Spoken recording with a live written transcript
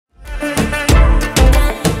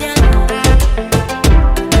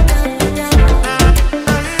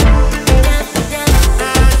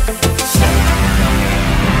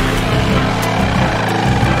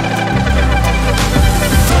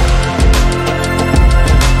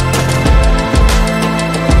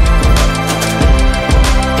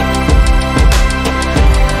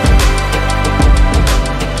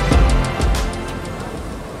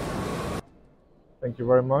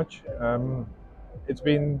very much. It's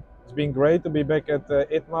been great to be back at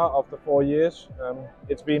EMEA after 4 years.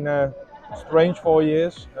 It's been a strange 4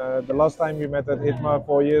 years. The last time we met at EMEA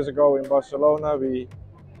 4 years ago in Barcelona,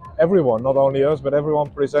 everyone, not only us, but everyone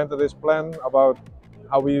presented this plan about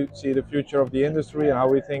how we see the future of the industry and how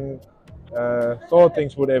we thought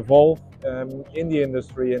things would evolve in the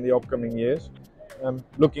industry in the upcoming years.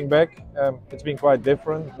 Looking back, it's been quite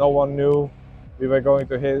different. No one knew we were going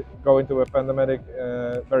to go into a pandemic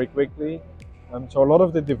very quickly. So a lot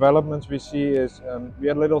of the developments we see is we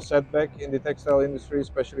had a little setback in the textile industry,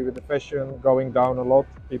 especially with the fashion going down a lot,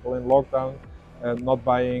 people in lockdown and not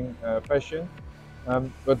buying fashion.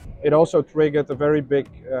 But it also triggered a very big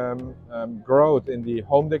growth in the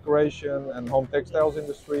home decoration and home textiles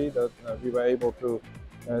industry that we were able to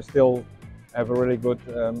still have a really good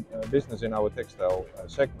business in our textile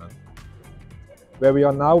segment. Where we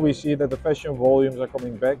are now, we see that the fashion volumes are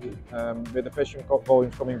coming back. With the fashion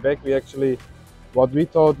volumes coming back, what we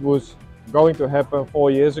thought was going to happen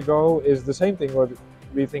 4 years ago is the same thing what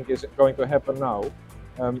we think is going to happen now,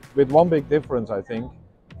 with one big difference, I think.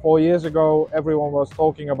 4 years ago, everyone was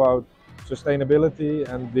talking about sustainability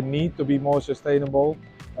and the need to be more sustainable.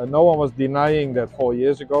 No one was denying that 4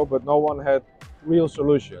 years ago, but no one had real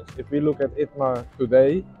solutions. If we look at EMEA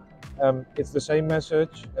today, it's the same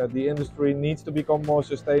message. The industry needs to become more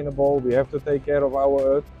sustainable. We have to take care of our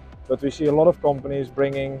earth, but we see a lot of companies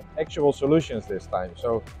bringing actual solutions this time.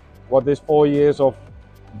 So what this 4 years of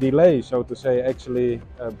delay, so to say, actually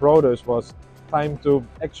brought us was time to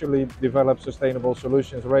actually develop sustainable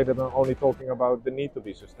solutions rather than only talking about the need to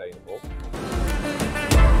be sustainable.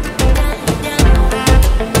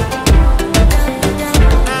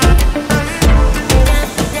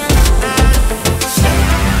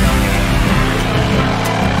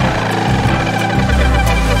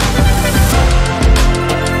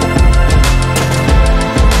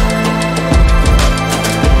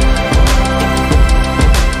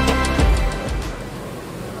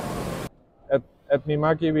 At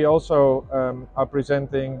Mimaki, we also are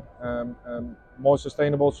presenting more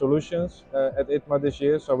sustainable solutions at EMEA this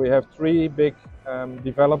year. So we have three big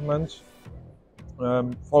developments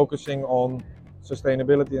focusing on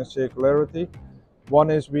sustainability and circularity.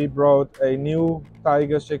 One is we brought a new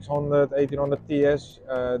Tiger 600 1800 TS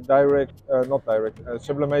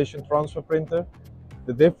sublimation transfer printer.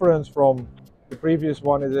 The difference from the previous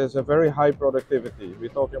one is there's a very high productivity.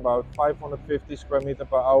 We're talking about 550 square meter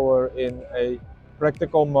per hour in a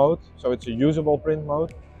practical mode, so it's a usable print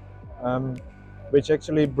mode, which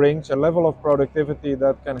actually brings a level of productivity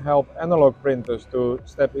that can help analog printers to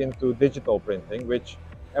step into digital printing, which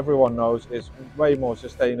everyone knows is way more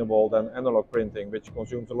sustainable than analog printing, which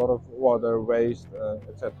consumes a lot of water, waste,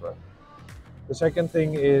 etc. The second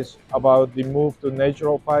thing is about the move to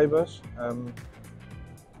natural fibers.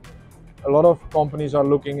 A lot of companies are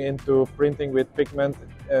looking into printing with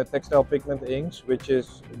textile pigment inks, which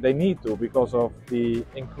is they need to because of the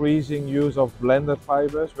increasing use of blended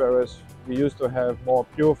fibers, whereas we used to have more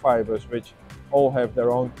pure fibers, which all have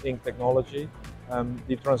their own ink technology.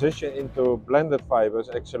 The transition into blended fibers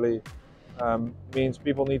actually means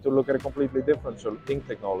people need to look at a completely different ink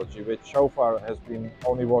technology, which so far has been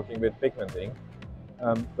only working with pigment ink.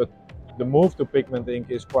 But the move to pigment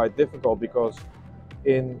ink is quite difficult because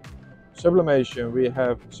in sublimation, we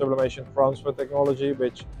have sublimation transfer technology,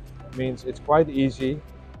 which means it's quite easy.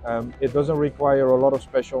 It doesn't require a lot of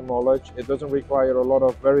special knowledge. It doesn't require a lot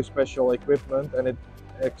of very special equipment, and it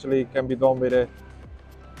actually can be done with a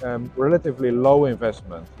relatively low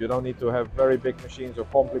investment. You don't need to have very big machines or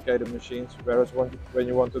complicated machines, whereas when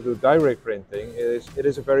you want to do direct printing, it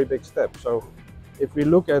is a very big step. So if we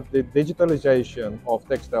look at the digitalization of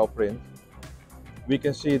textile print, we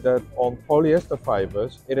can see that on polyester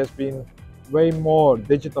fibers, it has been way more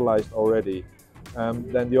digitalized already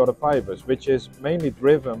than the other fibers, which is mainly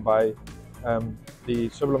driven by the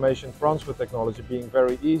sublimation transfer technology being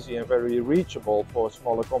very easy and very reachable for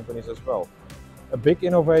smaller companies as well. A big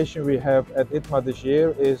innovation we have at EMEA this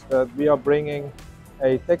year is that we are bringing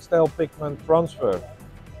a textile pigment transfer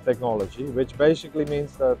technology, which basically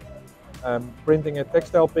means that printing a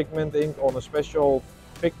textile pigment ink on a special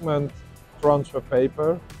pigment transfer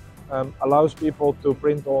paper allows people to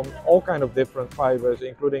print on all kind of different fibers,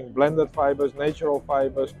 including blended fibers, natural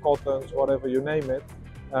fibers, cottons, whatever you name it,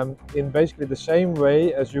 in basically the same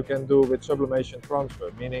way as you can do with sublimation transfer,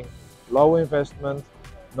 meaning low investment,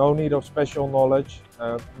 no need of special knowledge,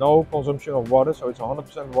 no consumption of water, so it's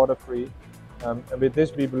 100% water free. And with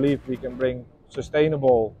this we believe we can bring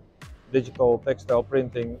sustainable digital textile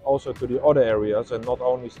printing also to the other areas and not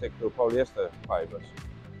only stick to polyester fibers.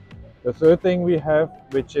 The third thing we have,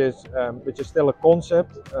 which is still a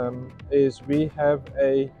concept, is we have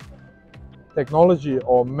a technology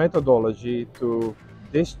or methodology to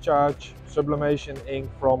discharge sublimation ink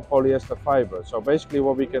from polyester fiber. So basically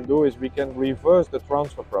what we can do is we can reverse the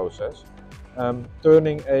transfer process,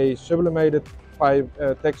 turning a sublimated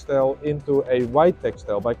textile into a white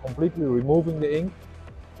textile by completely removing the ink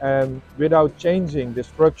and without changing the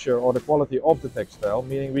structure or the quality of the textile,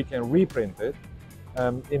 meaning we can reprint it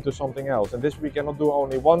into something else. And this we cannot do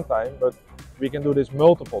only one time, but we can do this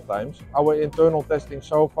multiple times. Our internal testing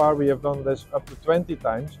so far, we have done this up to 20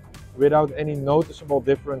 times without any noticeable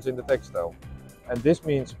difference in the textile. And this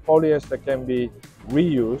means polyester can be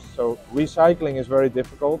reused. So recycling is very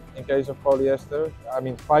difficult in case of polyester. I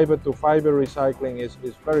mean, fiber to fiber recycling is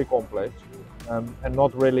very complex and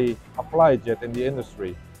not really applied yet in the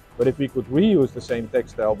industry. But if we could reuse the same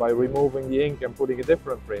textile by removing the ink and putting a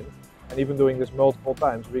different print, and even doing this multiple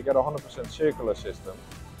times, we get a 100% circular system,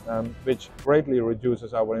 which greatly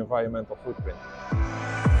reduces our environmental footprint.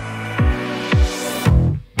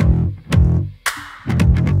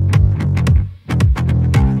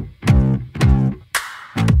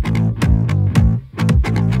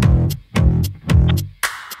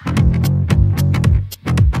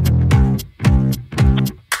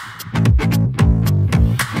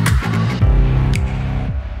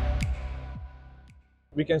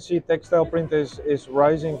 We can see textile print is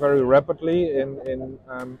rising very rapidly in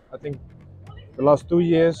I think the last 2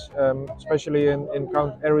 years, especially in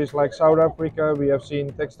areas like South Africa. We have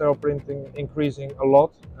seen textile printing increasing a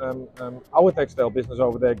lot. Our textile business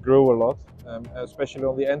over there grew a lot, especially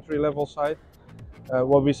on the entry-level side.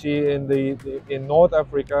 What we see in North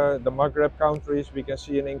Africa, the Maghreb countries, we can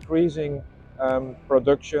see an increasing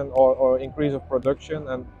production or increase of production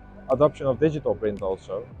and adoption of digital print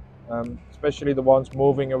also. Especially the ones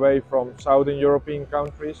moving away from Southern European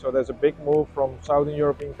countries. So there's a big move from Southern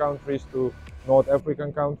European countries to North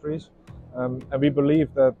African countries. And we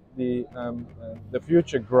believe that the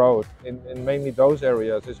future growth in mainly those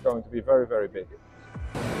areas is going to be very, very big.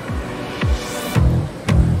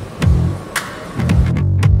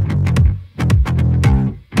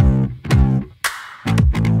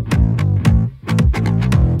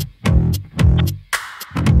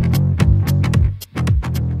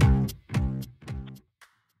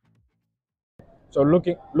 So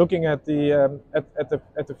looking at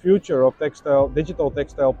the future of digital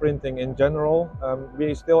textile printing in general,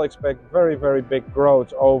 we still expect very, very big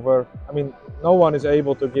growth over. I mean, no one is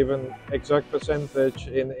able to give an exact percentage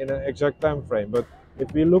in an exact time frame. But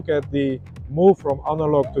if we look at the move from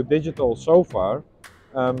analog to digital so far,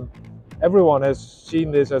 everyone has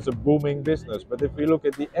seen this as a booming business. But if we look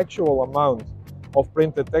at the actual amount of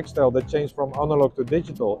printed textile that changed from analog to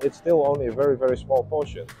digital, it's still only a very, very small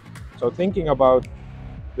portion. So thinking about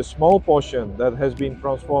the small portion that has been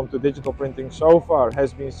transformed to digital printing so far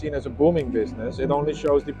has been seen as a booming business, it only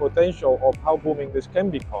shows the potential of how booming this can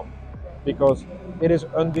become, because it is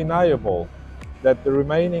undeniable that the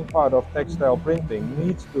remaining part of textile printing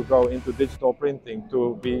needs to go into digital printing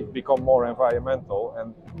to become more environmental,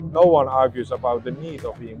 and no one argues about the need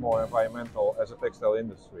of being more environmental as a textile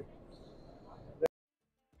industry.